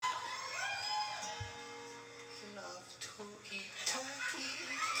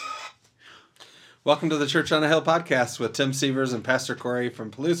Welcome to the Church on a Hill podcast with Tim Sievers and Pastor Corey from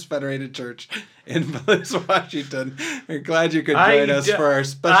Palouse Federated Church in Palouse, Washington. We're glad you could join us for our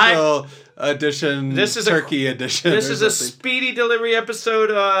special edition, turkey edition. This is a speedy delivery episode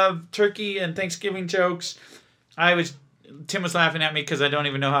of turkey and Thanksgiving jokes. Tim was laughing at me because I don't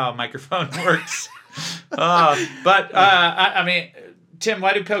even know how a microphone works. I mean, Tim,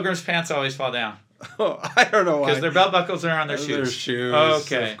 why do pilgrims' pants always fall down? Oh, I don't know why. Because their belt buckles are on their shoes. Their shoes.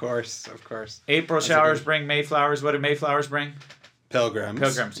 Okay. Of course. April showers bring Mayflowers. What do Mayflowers bring?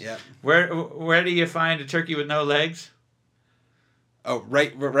 Pilgrims. Yeah. Where do you find a turkey with no legs? Oh,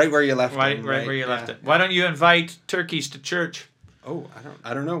 right where you left it. Right where you left it. Why don't you invite turkeys to church? Oh,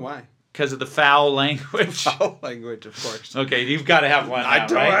 I don't know why. Because of the foul language. Foul language, of course. Okay, you've got to have one now,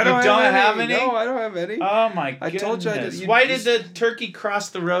 I don't have any. No, I don't have any. Oh my goodness. I told you Why did the turkey cross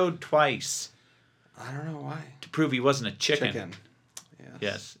the road twice? I don't know why. To prove he wasn't a chicken.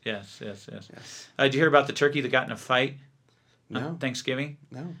 Yes. Yes. Did you hear about the turkey that got in a fight on Thanksgiving?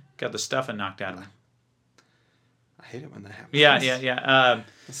 No. Got the stuffing knocked out of him. I hate it when that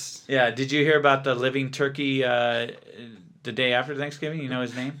happens. Yeah. Did you hear about the living turkey the day after Thanksgiving? You know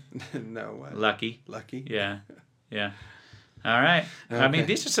his name? No. What? Lucky. Lucky? Yeah. All right. Okay. I mean,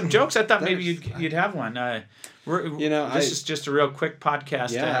 these are some jokes. I thought maybe you'd have one. This is just a real quick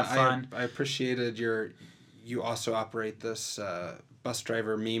podcast to have fun. I appreciated you also operate this bus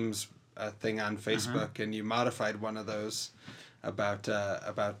driver memes thing on Facebook, and you modified one of those about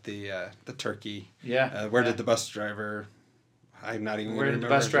the turkey. Yeah. Where did the bus driver? I'm not even. Where did the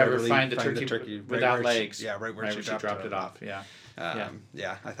bus driver find the turkey without legs? Right where she dropped it off. Yeah.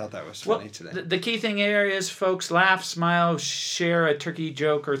 I thought that was funny today. The key thing here is, folks, laugh, smile, share a turkey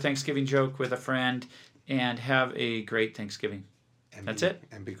joke or Thanksgiving joke with a friend, and have a great Thanksgiving. That's it.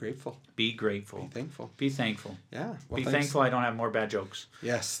 And be grateful. Be grateful. Be thankful. Be thankful. Yeah. Be thankful I don't have more bad jokes.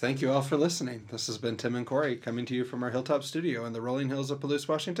 Yes. Thank you all for listening. This has been Tim and Corey coming to you from our Hilltop studio in the rolling hills of Palouse,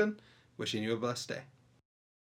 Washington. Wishing you a blessed day.